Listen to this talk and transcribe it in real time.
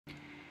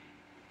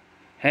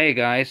Hey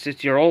guys,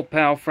 it's your old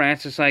pal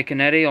Francis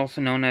Iconetti,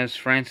 also known as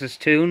Francis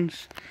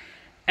Tunes,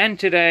 and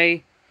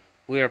today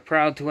we are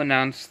proud to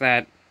announce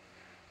that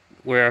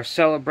we are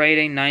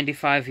celebrating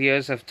 95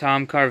 years of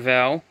Tom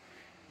Carvel,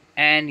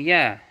 and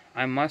yeah,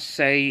 I must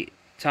say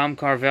Tom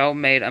Carvel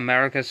made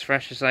America's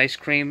freshest ice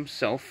cream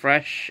so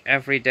fresh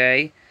every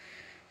day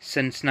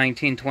since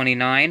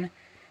 1929,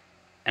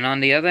 and on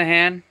the other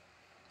hand,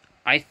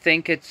 I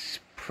think it's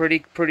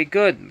pretty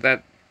good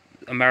that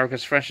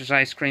America's freshest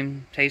ice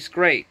cream tastes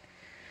great.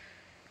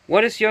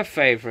 What is your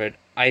favorite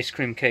ice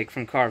cream cake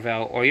from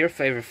Carvel, or your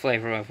favorite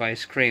flavor of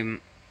ice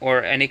cream,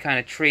 or any kind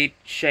of treat,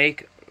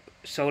 shake,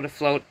 soda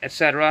float,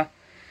 etc.?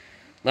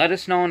 Let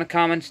us know in the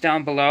comments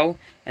down below,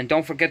 and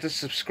don't forget to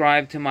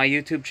subscribe to my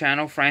YouTube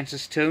channel,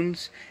 Francis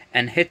Tunes,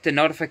 and hit the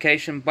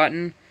notification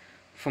button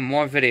for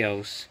more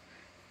videos.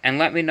 And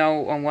let me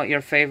know on what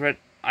your favorite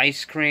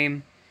ice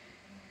cream,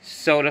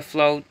 soda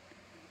float,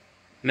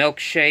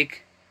 milkshake,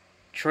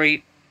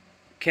 treat,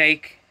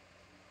 cake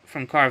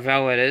from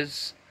Carvel it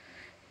is.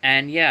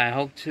 And yeah, I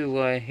hope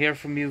to hear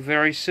from you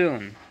very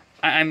soon.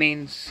 I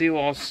mean, see you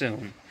all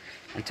soon.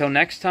 Until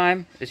next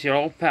time, it's your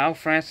old pal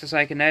Francis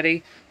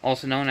Iconetti,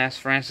 also known as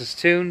Francis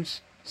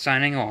Tunes,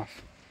 signing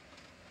off.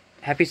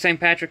 Happy St.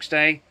 Patrick's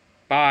Day.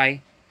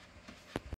 Bye.